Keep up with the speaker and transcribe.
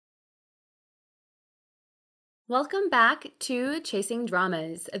Welcome back to Chasing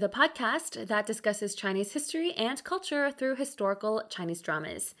Dramas, the podcast that discusses Chinese history and culture through historical Chinese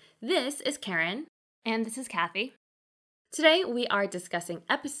dramas. This is Karen. And this is Kathy. Today we are discussing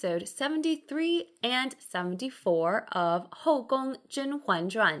episode 73 and 74 of 后宫甄嬛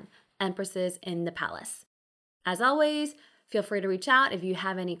传, Empresses in the Palace. As always, feel free to reach out if you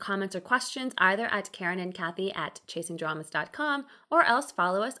have any comments or questions either at Karen and Kathy at chasingdramas.com or else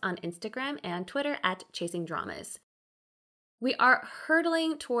follow us on Instagram and Twitter at chasingdramas. We are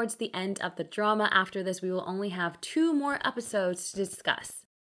hurtling towards the end of the drama. After this, we will only have 2 more episodes to discuss.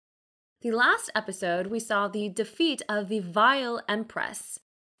 The last episode, we saw the defeat of the vile Empress.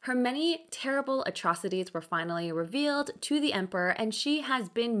 Her many terrible atrocities were finally revealed to the emperor, and she has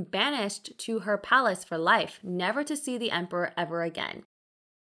been banished to her palace for life, never to see the emperor ever again.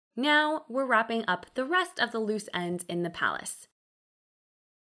 Now, we're wrapping up the rest of the loose ends in the palace.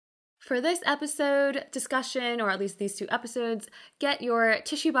 For this episode discussion, or at least these 2 episodes, get your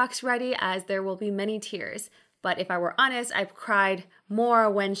tissue box ready as there will be many tears. But if I were honest, I've cried more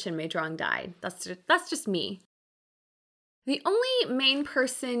when Shin Mei-zhuang died. That's just me. The only main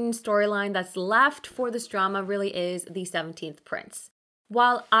person storyline that's left for this drama really is the 17th prince.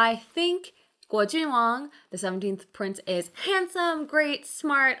 While I think Guo Junwang, the 17th prince, is handsome, great,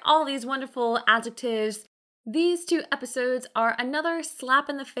 smart, all these wonderful adjectives, these 2 episodes are another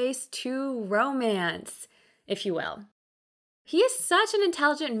slap in the face to romance, if you will. He is such an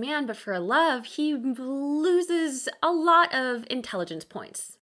intelligent man, but for love, he loses a lot of intelligence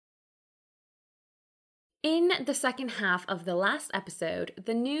points. In the second half of the last episode,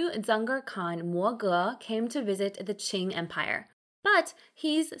 the new Dzungar Khan Mo Ge came to visit the Qing Empire, but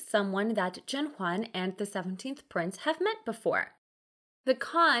he's someone that Zhen Huan and the 17th prince have met before. The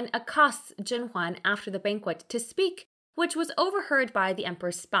Khan accosts Zhen Huan after the banquet to speak, which was overheard by the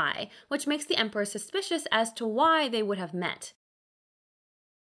emperor's spy, which makes the emperor suspicious as to why they would have met.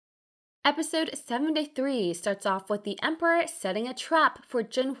 Episode 73 starts off with the emperor setting a trap for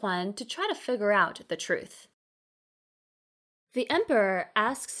Zhen Huan to try to figure out the truth. The emperor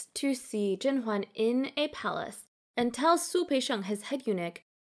asks to see Zhen Huan in a palace and tells Su Peisheng, his head eunuch,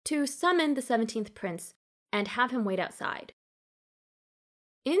 to summon the 17th prince and have him wait outside.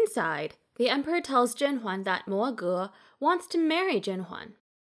 Inside, the emperor tells Zhen Huan that Mo Ge wants to marry Zhen Huan.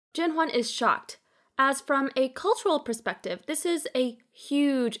 Zhen Huan is shocked, as from a cultural perspective, this is a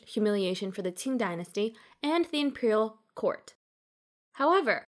huge humiliation for the Qing dynasty and the imperial court.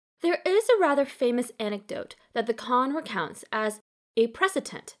 However, there is a rather famous anecdote that the Khan recounts as a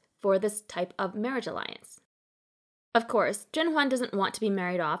precedent for this type of marriage alliance. Of course, Zhen Huan doesn't want to be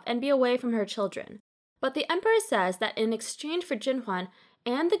married off and be away from her children, but the emperor says that in exchange for Zhen Huan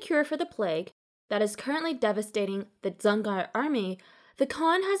and the cure for the plague that is currently devastating the Dzungar army, the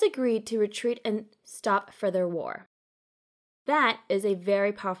Khan has agreed to retreat and stop further war. That is a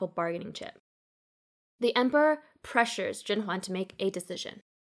very powerful bargaining chip. The emperor pressures Zhen Huan to make a decision.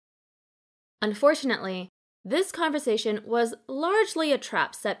 Unfortunately, this conversation was largely a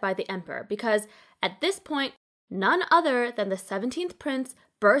trap set by the emperor because at this point, none other than the 17th prince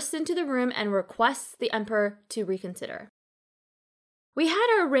bursts into the room and requests the emperor to reconsider. We had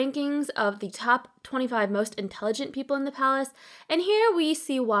our rankings of the top 25 most intelligent people in the palace, and here we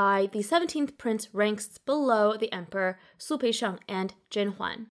see why the 17th prince ranks below the emperor, Su Peisheng, and Zhen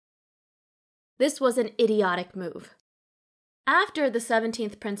Huan. This was an idiotic move. After the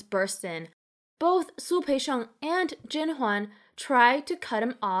 17th prince burst in, both Su Peisheng and Zhen Huan tried to cut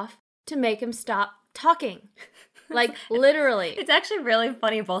him off to make him stop talking. Like, literally. It's actually really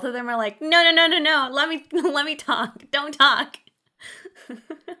funny. Both of them are like, no, let me talk. Don't talk.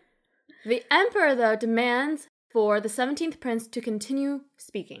 The emperor, though, demands for the 17th prince to continue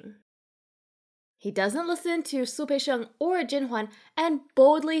speaking. He doesn't listen to Su Peisheng or Zhen Huan and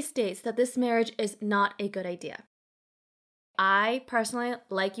boldly states that this marriage is not a good idea. I personally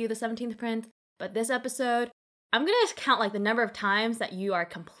like you, the 17th prince, but this episode, I'm going to count like the number of times that you are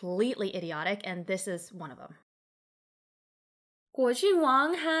completely idiotic, and this is one of them. Guo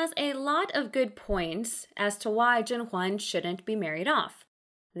Junwang has a lot of good points as to why Zhen Huan shouldn't be married off.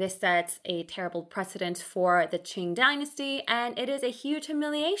 This sets a terrible precedent for the Qing dynasty, and it is a huge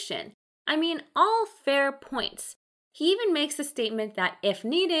humiliation. I mean, all fair points. He even makes a statement that, if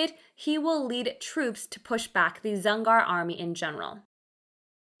needed, he will lead troops to push back the Dzungar army in general.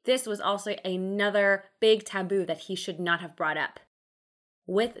 This was also another big taboo that he should not have brought up.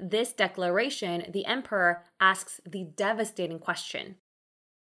 With this declaration, the emperor asks the devastating question: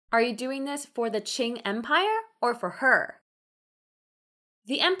 are you doing this for the Qing Empire or for her?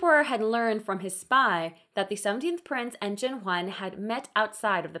 The emperor had learned from his spy that the 17th prince and Zhen Huan had met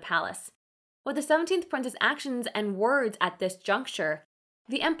outside of the palace. With the 17th prince's actions and words at this juncture,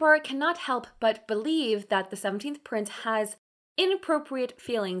 the emperor cannot help but believe that the 17th prince has inappropriate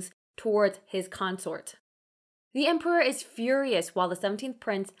feelings towards his consort. The emperor is furious while the 17th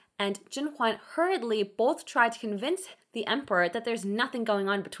prince and Jin Huan hurriedly both try to convince the emperor that there's nothing going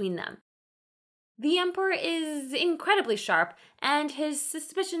on between them. The emperor is incredibly sharp and his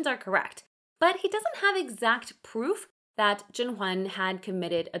suspicions are correct, but he doesn't have exact proof that Jin Huan had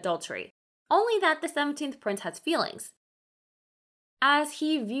committed adultery, only that the 17th prince has feelings. As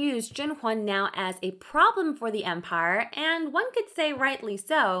he views Jin Huan now as a problem for the empire, and one could say rightly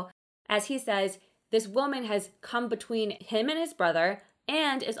so, as he says, this woman has come between him and his brother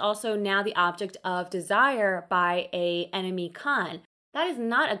and is also now the object of desire by an enemy Khan. That is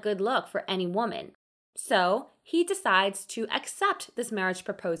not a good look for any woman. So he decides to accept this marriage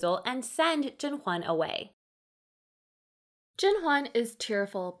proposal and send Jin Huan away. Jin Huan is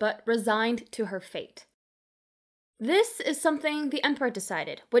tearful but resigned to her fate. This is something the emperor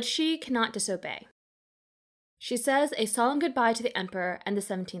decided, which she cannot disobey. She says a solemn goodbye to the emperor and the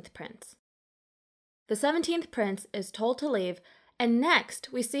 17th prince. The 17th prince is told to leave, and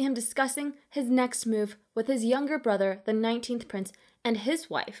next we see him discussing his next move with his younger brother, the 19th prince, and his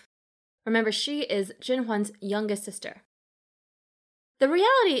wife. Remember, she is Jin Huan's youngest sister. The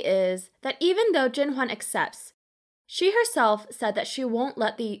reality is that even though Jin Huan accepts, she herself said that she won't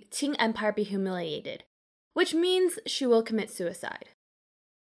let the Qing Empire be humiliated, which means she will commit suicide.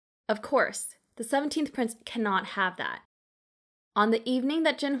 Of course, the 17th prince cannot have that. On the evening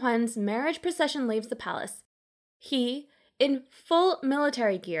that Jin Huan's marriage procession leaves the palace, he, in full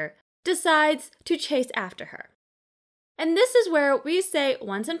military gear, decides to chase after her. And this is where we say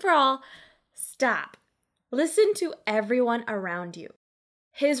once and for all, stop. Listen to everyone around you.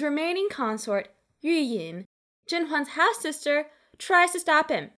 His remaining consort, Yu Yin, Jin Huan's half-sister, tries to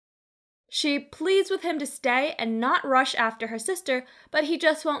stop him. She pleads with him to stay and not rush after her sister, but he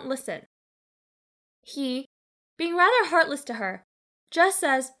just won't listen. He, being rather heartless to her, just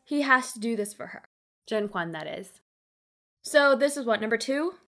says he has to do this for her. Jin Huan, that is. So this is what, number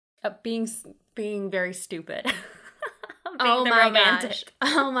 2? Being very stupid. Oh my gosh.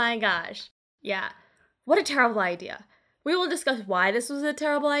 Oh my gosh. Yeah. What a terrible idea. We will discuss why this was a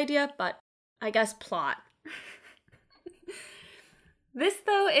terrible idea, but I guess plot. This,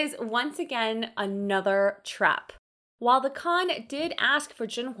 though, is once again another trap. While the Khan did ask for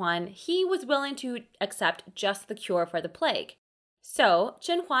Jin Huan, he was willing to accept just the cure for the plague. So,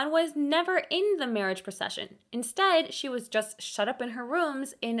 Jin Huan was never in the marriage procession. Instead, she was just shut up in her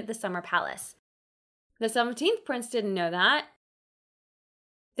rooms in the summer palace. The 17th prince didn't know that.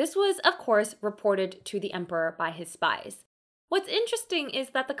 This was, of course, reported to the emperor by his spies. What's interesting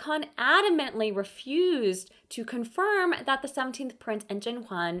is that the Khan adamantly refused to confirm that the 17th prince and Jin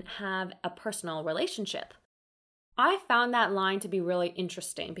Huan have a personal relationship. I found that line to be really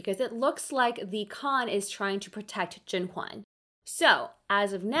interesting because it looks like the Khan is trying to protect Jin Huan. So,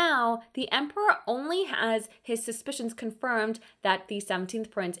 as of now, the emperor only has his suspicions confirmed that the 17th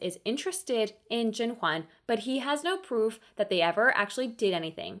prince is interested in Jin Huan, but he has no proof that they ever actually did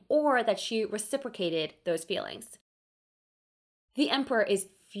anything or that she reciprocated those feelings. The emperor is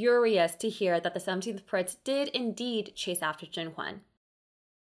furious to hear that the 17th prince did indeed chase after Jin Huan.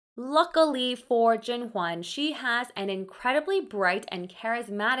 Luckily for Jin Huan, she has an incredibly bright and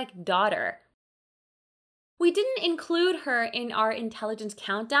charismatic daughter. We didn't include her in our intelligence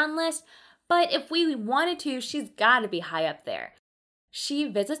countdown list, but if we wanted to, she's gotta be high up there. She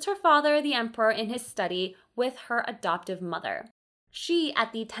visits her father, the emperor, in his study with her adoptive mother. She,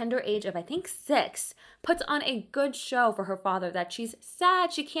 at the tender age of, I think, 6, puts on a good show for her father that she's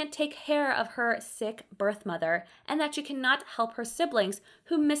sad she can't take care of her sick birth mother and that she cannot help her siblings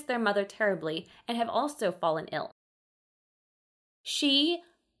who miss their mother terribly and have also fallen ill. She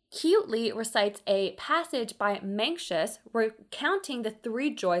cutely recites a passage by Mencius recounting the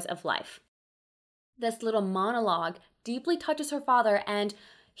 3 joys of life. This little monologue deeply touches her father and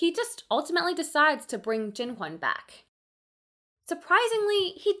he just ultimately decides to bring Jin Huan back. Surprisingly,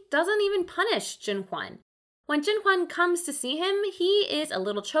 he doesn't even punish Jin Huan. When Jin Huan comes to see him, he is a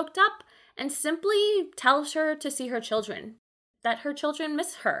little choked up and simply tells her to see her children, that her children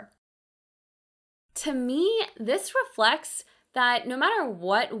miss her. To me, this reflects that no matter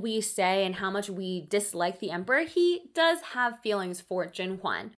what we say and how much we dislike the emperor, he does have feelings for Jin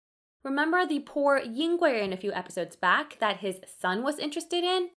Huan. Remember the poor Yin Guiren a few episodes back that his son was interested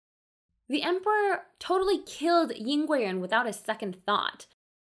in? The emperor totally killed Yin Guiren without a second thought.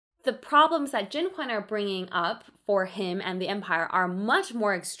 The problems that Jin Huan are bringing up for him and the empire are much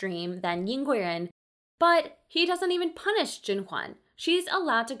more extreme than Yin Guiren, but he doesn't even punish Jin Huan. she's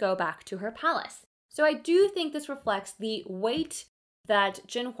allowed to go back to her palace. So I do think this reflects the weight that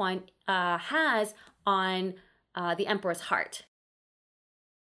Jin Huan has on the emperor's heart.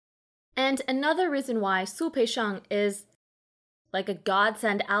 And another reason why Su Peisheng is like a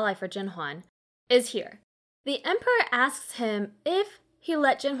godsend ally for Jin Huan is here. The emperor asks him if he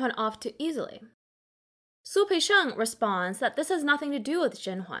let Jin Huan off too easily. Su Peisheng responds that this has nothing to do with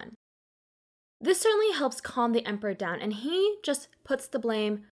Jin Huan. This certainly helps calm the emperor down, and he just puts the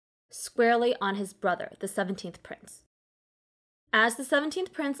blame squarely on his brother, the 17th prince. As the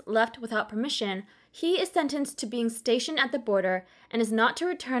 17th prince left without permission, he is sentenced to being stationed at the border and is not to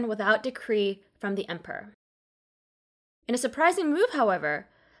return without decree from the emperor. In a surprising move, however,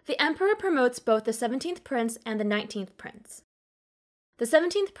 the emperor promotes both the 17th prince and the 19th prince. The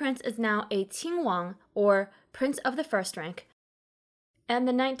 17th prince is now a Qingwang, or prince of the first rank, and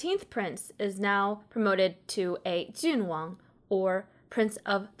the 19th prince is now promoted to a Junwang, or prince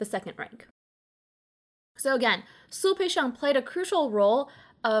of the second rank. So again, Su Peisheng played a crucial role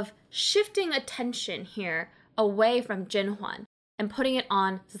of shifting attention here away from Jin Huan and putting it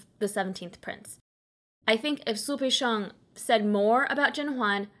on the 17th prince. I think if Su Peisheng said more about Jin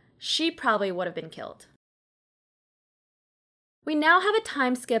Huan, she probably would have been killed. We now have a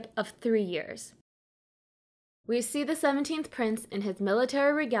time skip of 3 years. We see the 17th prince in his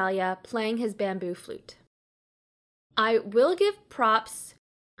military regalia playing his bamboo flute. I will give props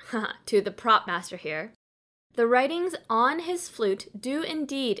to the prop master here. The writings on his flute do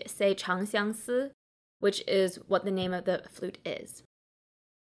indeed say Changxiangsi, which is what the name of the flute is.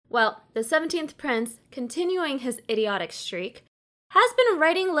 Well, the 17th prince, continuing his idiotic streak, has been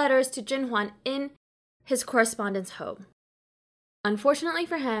writing letters to Jin Huan in his correspondence home. Unfortunately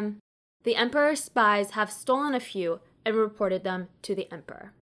for him, the emperor's spies have stolen a few and reported them to the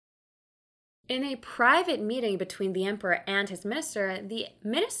emperor. In a private meeting between the emperor and his minister, the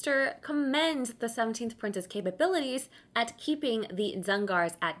minister commends the 17th prince's capabilities at keeping the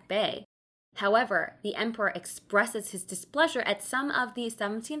Dzungars at bay. However, the emperor expresses his displeasure at some of the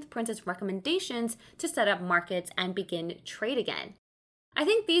 17th prince's recommendations to set up markets and begin trade again. I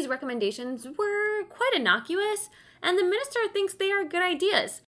think these recommendations were quite innocuous, and the minister thinks they are good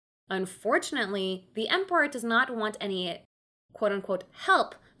ideas. Unfortunately, the emperor does not want any quote-unquote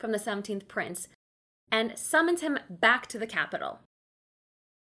help from the 17th prince and summons him back to the capital.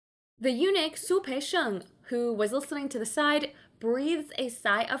 The eunuch Su Peisheng, who was listening to the side, breathes a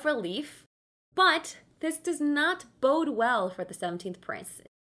sigh of relief, but this does not bode well for the 17th prince.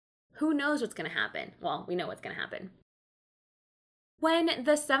 Who knows what's going to happen? Well, we know what's going to happen. When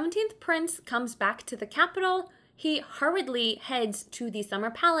the 17th prince comes back to the capital, he hurriedly heads to the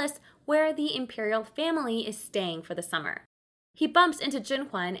summer palace where the imperial family is staying for the summer. He bumps into Jin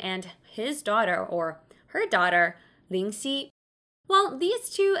Huan and his daughter, or her daughter, Ling Xi. Well, these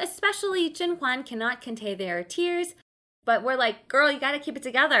two, especially Jin Huan, cannot contain their tears, but we're like, girl, you gotta keep it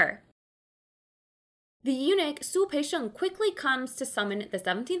together. The eunuch Su Peisheng quickly comes to summon the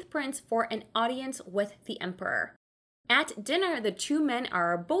 17th prince for an audience with the emperor. At dinner, the two men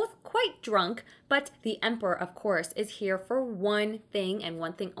are both quite drunk, but the emperor, of course, is here for one thing and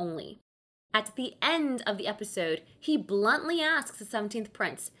one thing only. At the end of the episode, he bluntly asks the 17th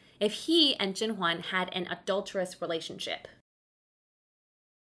prince if he and Jin Huan had an adulterous relationship.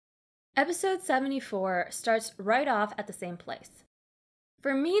 Episode 74 starts right off at the same place.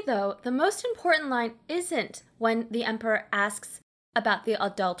 For me, though, the most important line isn't when the emperor asks about the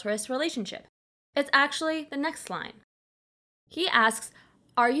adulterous relationship. It's actually the next line. He asks,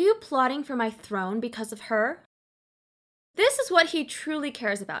 "Are you plotting for my throne because of her?" This is what he truly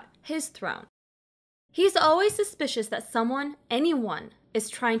cares about, his throne. He's always suspicious that someone, anyone, is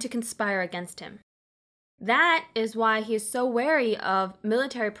trying to conspire against him. That is why he is so wary of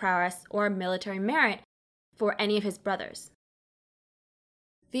military prowess or military merit for any of his brothers.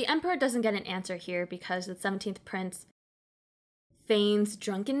 The emperor doesn't get an answer here because the 17th prince feigns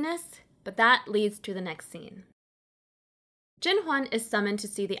drunkenness, but that leads to the next scene. Jin Huan is summoned to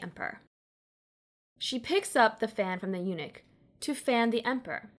see the emperor. She picks up the fan from the eunuch to fan the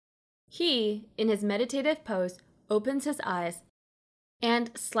emperor. He, in his meditative pose, opens his eyes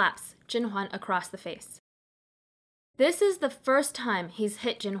and slaps Jin Huan across the face. This is the first time he's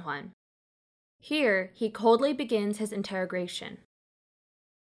hit Jin Huan. Here, he coldly begins his interrogation.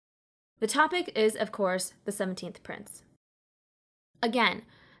 The topic is, of course, the 17th prince. Again,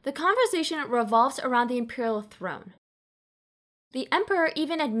 the conversation revolves around the imperial throne. The emperor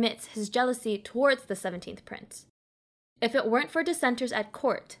even admits his jealousy towards the 17th prince. If it weren't for dissenters at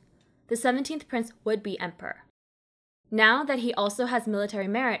court, the 17th prince would be emperor. Now that he also has military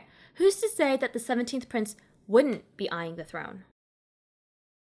merit, who's to say that the 17th prince wouldn't be eyeing the throne?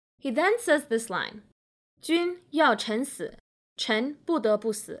 He then says this line, 君要臣死，臣不得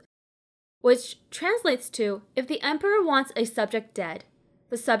不死, which translates to, if the emperor wants a subject dead,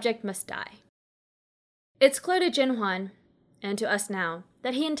 the subject must die. It's clear to Jinhuan, and to us now,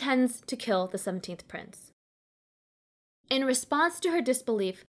 that he intends to kill the 17th prince. In response to her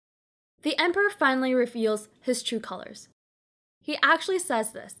disbelief, the emperor finally reveals his true colors. He actually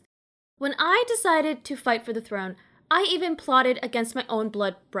says this, when I decided to fight for the throne, I even plotted against my own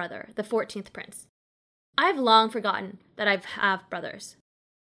blood brother, the 14th prince. I've long forgotten that I have brothers.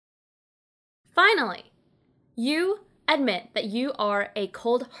 Finally, you admit that you are a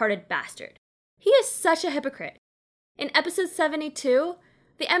cold-hearted bastard. He is such a hypocrite. In episode 72,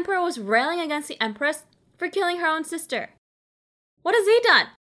 the emperor was railing against the empress for killing her own sister. What has he done?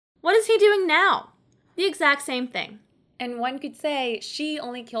 What is he doing now? The exact same thing. And one could say she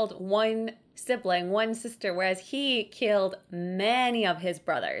only killed one sibling, one sister, whereas he killed many of his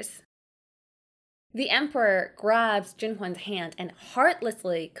brothers. The emperor grabs Jinhuan's hand and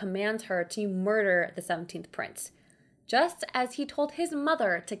heartlessly commands her to murder the 17th prince, just as he told his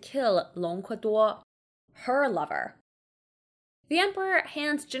mother to kill Long Keduo, her lover. The emperor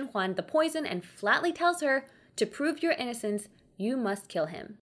hands Jinhuan the poison and flatly tells her, to prove your innocence, you must kill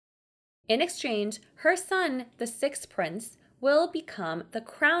him. In exchange, her son, the 6th prince, will become the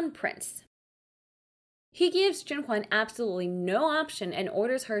crown prince. He gives Jinhuan absolutely no option and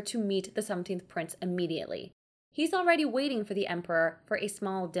orders her to meet the 17th prince immediately. He's already waiting for the emperor for a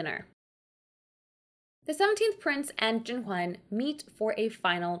small dinner. The 17th prince and Jinhuan meet for a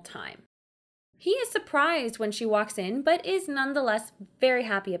final time. He is surprised when she walks in, but is nonetheless very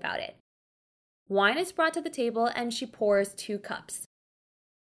happy about it. Wine is brought to the table and she pours 2 cups.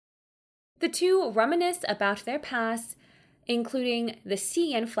 The two reminisce about their past, including the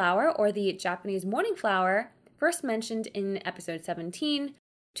Xiyan flower, or the Japanese morning flower, first mentioned in episode 17,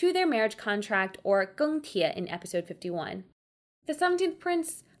 to their marriage contract, or gengtie, in episode 51. The 17th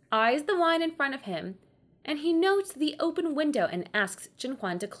prince eyes the wine in front of him, and he notes the open window and asks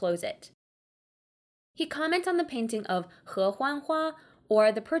Jinhuan to close it. He comments on the painting of He Huan Hua,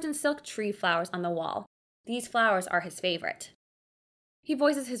 or the Persian silk tree flowers on the wall. These flowers are his favorite. He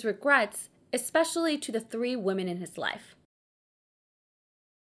voices his regrets, especially to the 3 women in his life.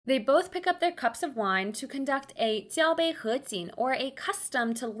 They both pick up their cups of wine to conduct a 交杯合卺, or a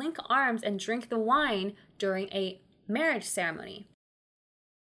custom to link arms and drink the wine during a marriage ceremony.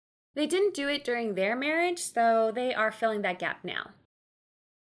 They didn't do it during their marriage, so they are filling that gap now.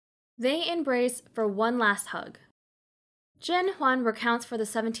 They embrace for one last hug. Jinhuan recounts for the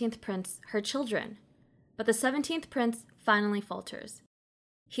 17th prince her children, but the 17th prince finally falters.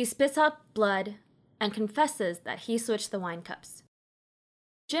 He spits out blood and confesses that he switched the wine cups.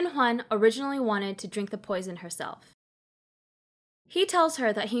 Jinhuan originally wanted to drink the poison herself. He tells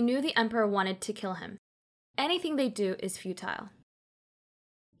her that he knew the emperor wanted to kill him. Anything they do is futile.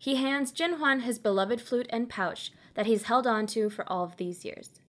 He hands Jinhuan his beloved flute and pouch that he's held on to for all of these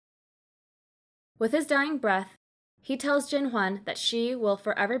years. With his dying breath, he tells Jinhuan that she will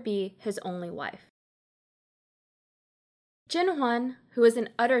forever be his only wife. Jinhuan, who is in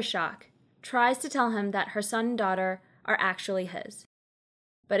utter shock, tries to tell him that her son and daughter are actually his.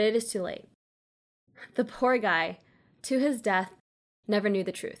 But it is too late. The poor guy, to his death, never knew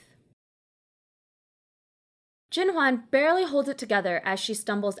the truth. Jinhuan barely holds it together as she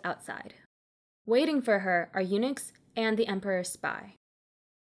stumbles outside. Waiting for her are eunuchs and the emperor's spy.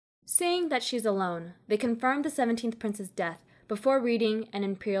 Seeing that she's alone, they confirm the 17th prince's death before reading an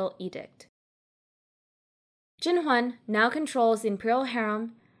imperial edict. Jinhuan now controls the imperial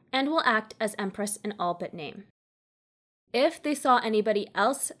harem and will act as empress in all but name. If they saw anybody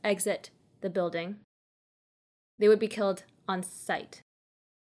else exit the building, they would be killed on sight.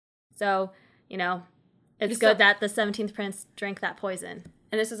 So, it's good that the 17th prince drank that poison.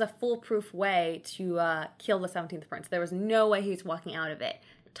 And this is a foolproof way to kill the 17th prince. There was no way he was walking out of it.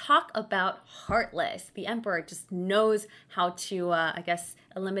 Talk about heartless. The emperor just knows how to,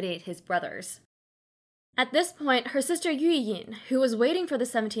 eliminate his brothers. At this point, her sister Yu Yin, who was waiting for the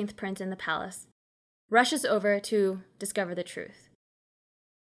 17th prince in the palace, rushes over to discover the truth.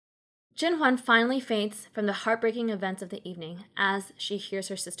 Jinhuan finally faints from the heartbreaking events of the evening as she hears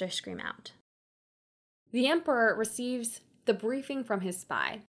her sister scream out. The emperor receives the briefing from his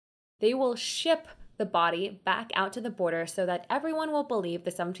spy. They will ship the body back out to the border so that everyone will believe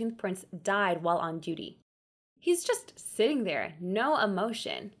the 17th prince died while on duty. He's just sitting there, no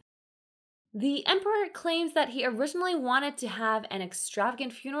emotion. The emperor claims that he originally wanted to have an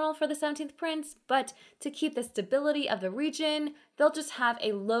extravagant funeral for the 17th prince, but to keep the stability of the region, they'll just have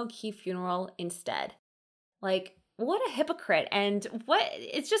a low-key funeral instead. Like what a hypocrite. And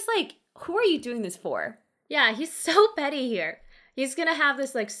it's just like, who are you doing this for? Yeah, he's so petty here. He's gonna have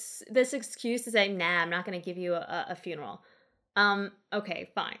this excuse to say, nah, I'm not gonna give you a funeral. Okay,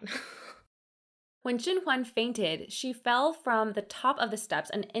 fine. When Jinhuan fainted, she fell from the top of the steps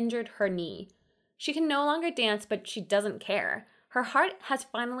and injured her knee. She can no longer dance, but she doesn't care. Her heart has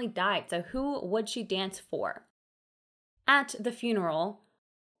finally died, so who would she dance for? At the funeral,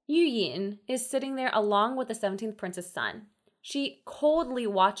 Yu Yin is sitting there along with the 17th prince's son. She coldly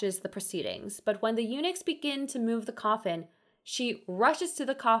watches the proceedings, but when the eunuchs begin to move the coffin, she rushes to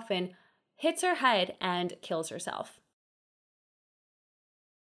the coffin, hits her head, and kills herself.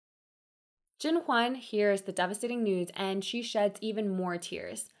 Jinhuan hears the devastating news and she sheds even more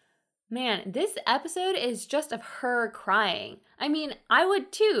tears. Man, this episode is just of her crying. I mean, I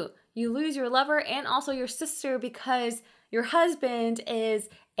would too. You lose your lover and also your sister because your husband is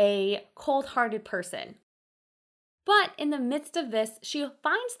a cold-hearted person. But in the midst of this, she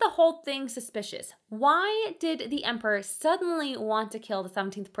finds the whole thing suspicious. Why did the emperor suddenly want to kill the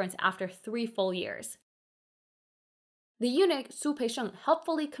 17th prince after 3 full years? The eunuch Su Peisheng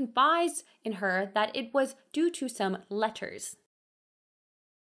helpfully confides in her that it was due to some letters.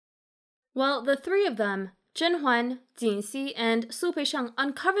 Well, the 3 of them, Jinhuan, Jinxi, and Su Peisheng,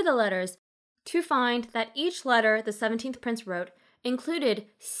 uncover the letters to find that each letter the 17th prince wrote included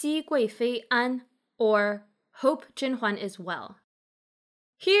Xi Guifei An, or Hope Jinhuan is well.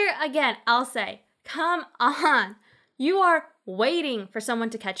 Here again, I'll say, come on. You are waiting for someone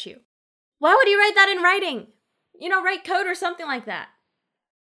to catch you. Why would you write that in writing? Write code or something like that.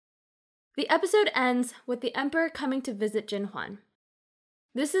 The episode ends with the emperor coming to visit Jinhuan.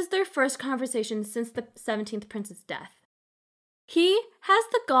 This is their first conversation since the 17th prince's death. He has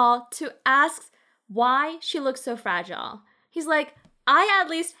the gall to ask why she looks so fragile. He's like, I at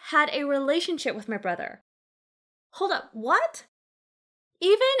least had a relationship with my brother. Hold up, what?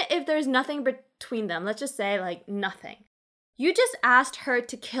 Even if there's nothing between them, let's just say like nothing. You just asked her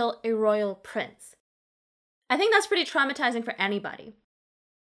to kill a royal prince. I think that's pretty traumatizing for anybody.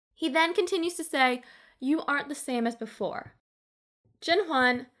 He then continues to say, you aren't the same as before.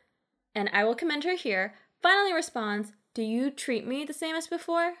 Jinhuan, and I will commend her here, finally responds, do you treat me the same as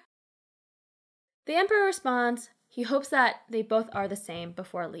before? The emperor responds, he hopes that they both are the same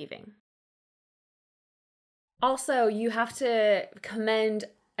before leaving. Also, you have to commend,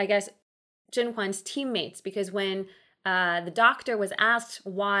 I guess, Jinhuan's teammates, because when the doctor was asked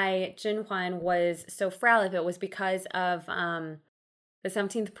why Jinhuan was so frail, if it was because of the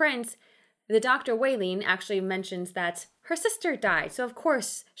 17th prince, the doctor Weilin actually mentions that her sister died, so of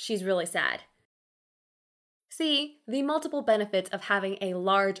course she's really sad. See, the multiple benefits of having a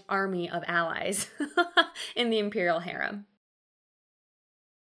large army of allies in the imperial harem.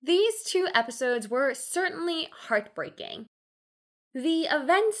 These 2 episodes were certainly heartbreaking. The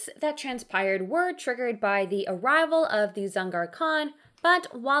events that transpired were triggered by the arrival of the Dzungar Khan, but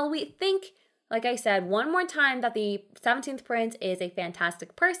while we think, like I said, one more time that the 17th prince is a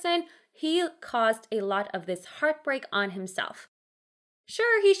fantastic person, he caused a lot of this heartbreak on himself.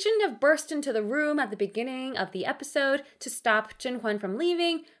 Sure, he shouldn't have burst into the room at the beginning of the episode to stop Jinhuan from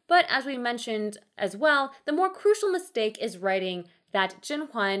leaving, but as we mentioned as well, the more crucial mistake is writing that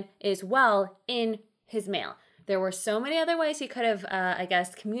Jinhuan is well in his mail. There were so many other ways he could have,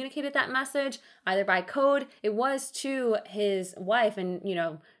 communicated that message, either by code. It was to his wife, and,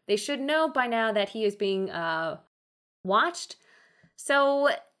 they should know by now that he is being watched. So,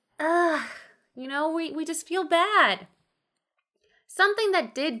 we just feel bad. Something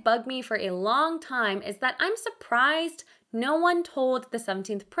that did bug me for a long time is that I'm surprised no one told the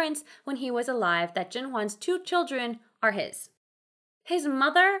 17th prince when he was alive that Jinhuan's 2 children are his. His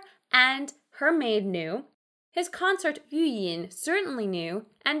mother and her maid knew, his consort Yu Yin certainly knew,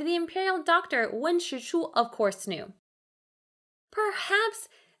 and the imperial doctor Wen Shichu of course knew. Perhaps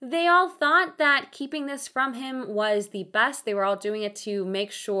they all thought that keeping this from him was the best. They were all doing it to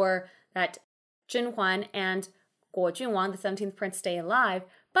make sure that Jinhuan and Guo Junwang, the 17th prince, stay alive,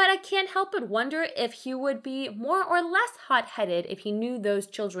 but I can't help but wonder if he would be more or less hot-headed if he knew those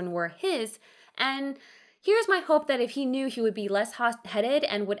children were his, and here's my hope that if he knew, he would be less hot-headed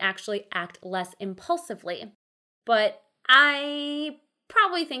and would actually act less impulsively. But I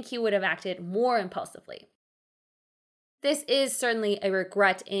probably think he would have acted more impulsively. This is certainly a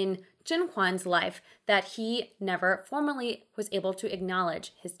regret in Jinhuan's life that he never formally was able to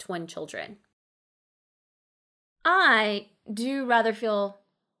acknowledge his twin children. I do rather feel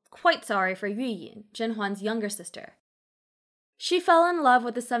quite sorry for Yu Yin, Jinhuan's younger sister. She fell in love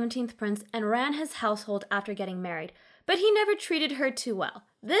with the 17th prince and ran his household after getting married, But he never treated her too well.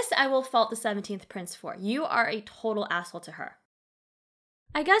 This I will fault the 17th prince for. You are a total asshole to her.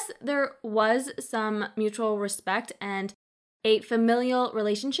 I guess there was some mutual respect and a familial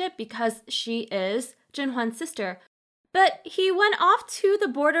relationship because she is Zhen Huan's sister, but he went off to the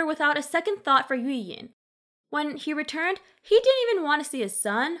border without a second thought for Yu Yin. When he returned, he didn't even want to see his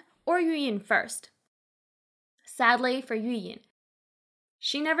son or Yu Yin first. Sadly for Yu Yin,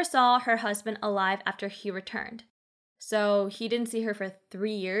 she never saw her husband alive after he returned. So he didn't see her for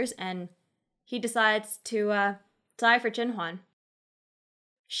 3 years, and he decides to die for Zhen Huan.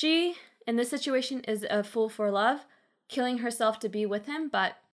 She, in this situation, is a fool for love, killing herself to be with him,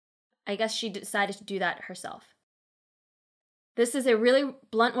 but I guess she decided to do that herself. This is a really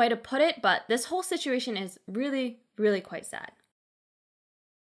blunt way to put it, but this whole situation is really, really quite sad.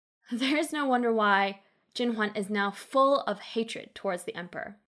 There is no wonder why Zhen Huan is now full of hatred towards the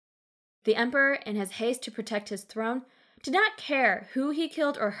emperor. The emperor, in his haste to protect his throne, did not care who he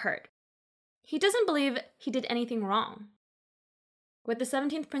killed or hurt. He doesn't believe he did anything wrong. With the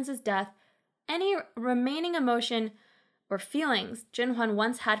 17th prince's death, any remaining emotion or feelings Zhen Huan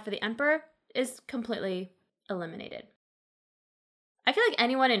once had for the emperor is completely eliminated. I feel like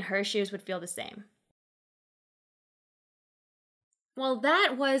anyone in her shoes would feel the same. Well,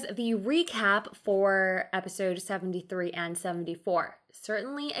 that was the recap for episode 73 and 74.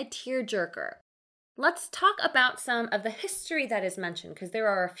 Certainly a tearjerker. Let's talk about some of the history that is mentioned, because there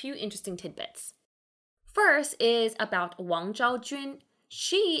are a few interesting tidbits. First is about Wang Zhaojun.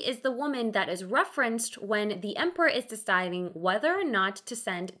 She is the woman that is referenced when the emperor is deciding whether or not to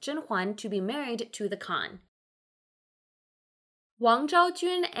send Zhen Huan to be married to the Khan. Wang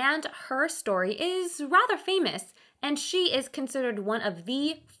Zhaojun and her story is rather famous, and she is considered one of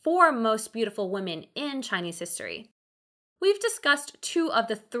the 4 most beautiful women in Chinese history. We've discussed 2 of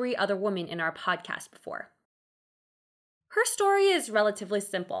the 3 other women in our podcast before. Her story is relatively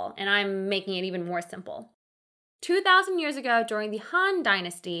simple, and I'm making it even more simple. 2,000 years ago, during the Han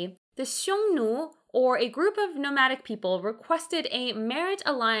Dynasty, the Xiongnu, or a group of nomadic people, requested a marriage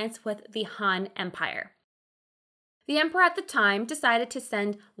alliance with the Han Empire. The emperor at the time decided to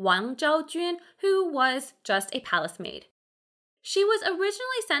send Wang Zhaojun, who was just a palace maid. She was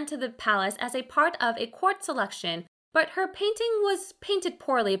originally sent to the palace as a part of a court selection, but her painting was painted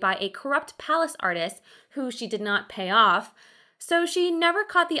poorly by a corrupt palace artist who she did not pay off, so she never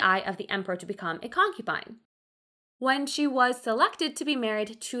caught the eye of the emperor to become a concubine. When she was selected to be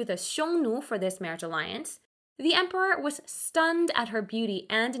married to the Xiongnu for this marriage alliance, the emperor was stunned at her beauty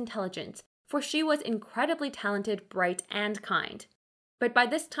and intelligence, for she was incredibly talented, bright, and kind. But by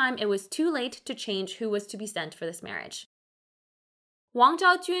this time, it was too late to change who was to be sent for this marriage. Wang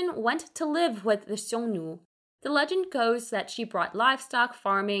Zhaojun went to live with the Xiongnu. The legend goes that she brought livestock,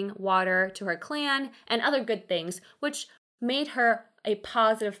 farming, water to her clan, and other good things, which made her a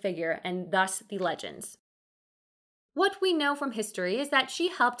positive figure, and thus the legends. What we know from history is that she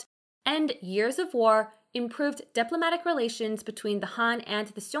helped end years of war, improved diplomatic relations between the Han and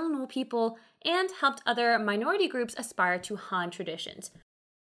the Xiongnu people, and helped other minority groups aspire to Han traditions.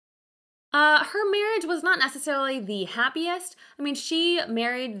 Her marriage was not necessarily the happiest. I mean, she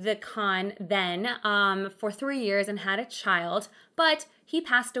married the Khan then for 3 years and had a child, but he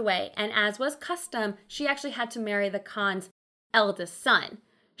passed away. And as was custom, she actually had to marry the Khan's eldest son.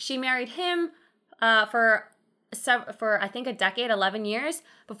 She married him for I think a decade, 11 years,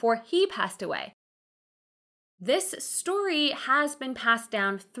 before he passed away. This story has been passed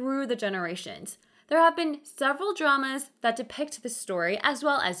down through the generations. There have been several dramas that depict this story, as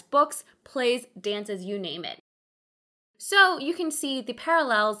well as books, plays, dances, you name it. So you can see the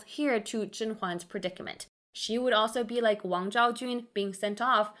parallels here to Zhen Huan's predicament. She would also be like Wang Zhaojun, being sent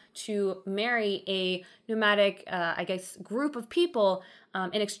off to marry a nomadic, group of people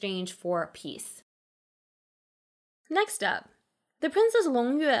in exchange for peace. Next up, the Princess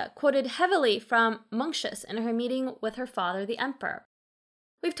Long Yue quoted heavily from Mencius in her meeting with her father, the emperor.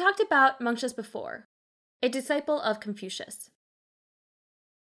 We've talked about Mencius before, a disciple of Confucius.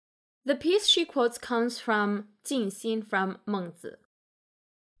 The piece she quotes comes from Jin Xin from Mengzi.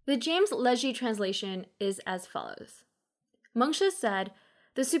 The James Legge translation is as follows. Mencius said,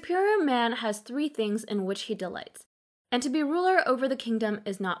 "The superior man has 3 things in which he delights, and to be ruler over the kingdom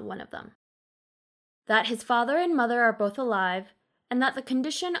is not one of them. That his father and mother are both alive, and that the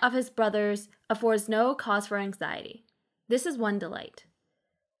condition of his brothers affords no cause for anxiety. This is one delight.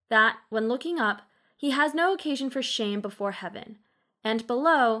 That, when looking up, he has no occasion for shame before heaven, and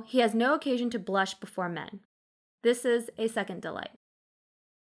below he has no occasion to blush before men. This is a second delight.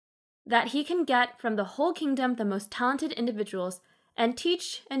 That he can get from the whole kingdom the most talented individuals and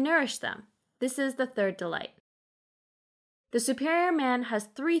teach and nourish them. This is the third delight. The superior man has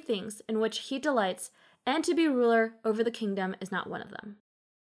 3 things in which he delights, and to be ruler over the kingdom is not one of them.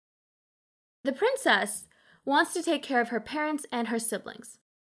 The princess wants to take care of her parents and her siblings.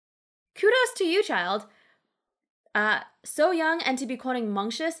 Kudos to you, child. So young and to be quoting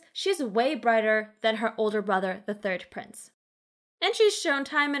Mencius, she's way brighter than her older brother, the 3rd prince. And she's shown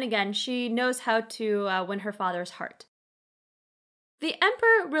time and again she knows how to win her father's heart. The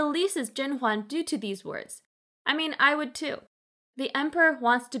emperor releases Jinhuan due to these words. I mean, I would too. The emperor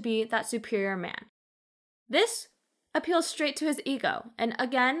wants to be that superior man. This appeals straight to his ego. And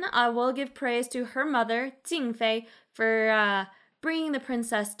again, I will give praise to her mother, Jingfei, for bringing the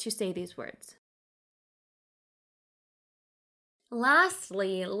princess to say these words.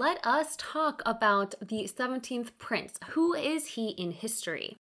 Lastly, let us talk about the 17th prince. Who is he in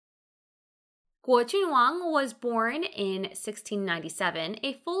history? Guo Junwang was born in 1697,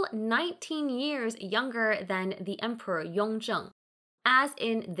 a full 19 years younger than the Emperor Yongzheng. As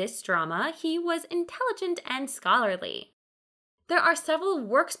in this drama, he was intelligent and scholarly. There are several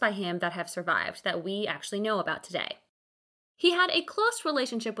works by him that have survived that we actually know about today. He had a close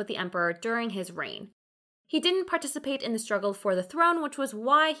relationship with the emperor during his reign. He didn't participate in the struggle for the throne, which was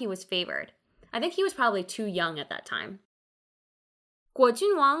why he was favored. I think he was probably too young at that time. Guo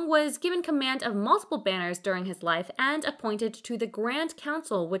Junwang was given command of multiple banners during his life and appointed to the Grand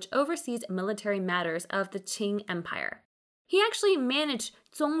Council, which oversees military matters of the Qing Empire. He actually managed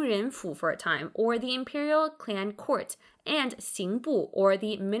Zongrenfu for a time, or the Imperial Clan Court, and Xingbu, or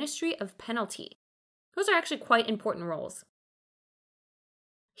the Ministry of Penalty. Those are actually quite important roles.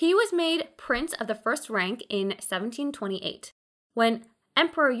 He was made prince of the 1st rank in 1728. When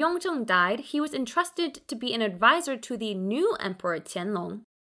Emperor Yongzheng died, he was entrusted to be an advisor to the new Emperor Qianlong.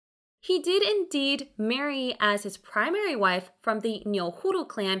 He did indeed marry as his primary wife from the Niuhuru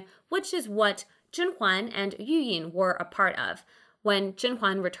clan, which is what Jinhuan and Yuyin were a part of when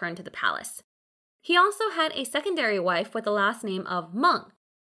Jinhuan returned to the palace. He also had a secondary wife with the last name of Meng.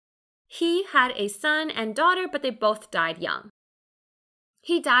 He had a son and daughter, but they both died young.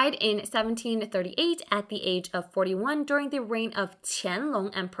 He died in 1738 at the age of 41 during the reign of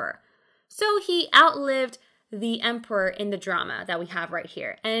Qianlong Emperor. So he outlived the emperor in the drama that we have right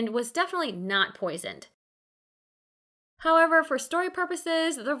here and was definitely not poisoned. However, for story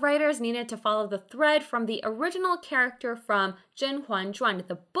purposes, the writers needed to follow the thread from the original character from Zhenhuan Zhuan,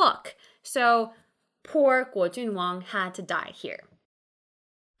 the book, so poor Guo Junwang had to die here.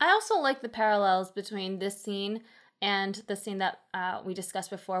 I also like the parallels between this scene and the scene that we discussed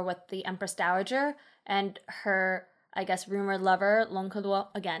before with the Empress Dowager and her, I guess, rumored lover, Long Keduo.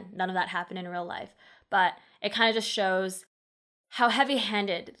 Again, none of that happened in real life, but it kind of just shows how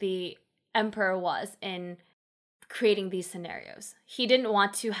heavy-handed the emperor was in creating these scenarios. He didn't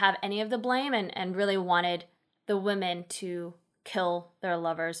want to have any of the blame and really wanted the women to kill their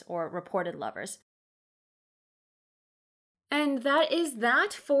lovers or reported lovers. And that is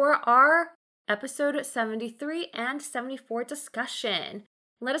that for our episode 73 and 74 discussion.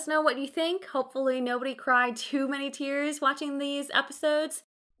 Let us know what you think. Hopefully nobody cried too many tears watching these episodes.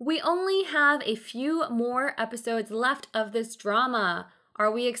 We only have a few more episodes left of this drama.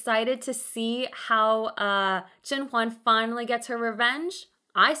 Are we excited to see how Jinhuan finally gets her revenge?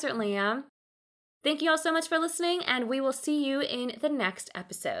 I certainly am. Thank you all so much for listening, and we will see you in the next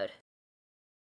episode.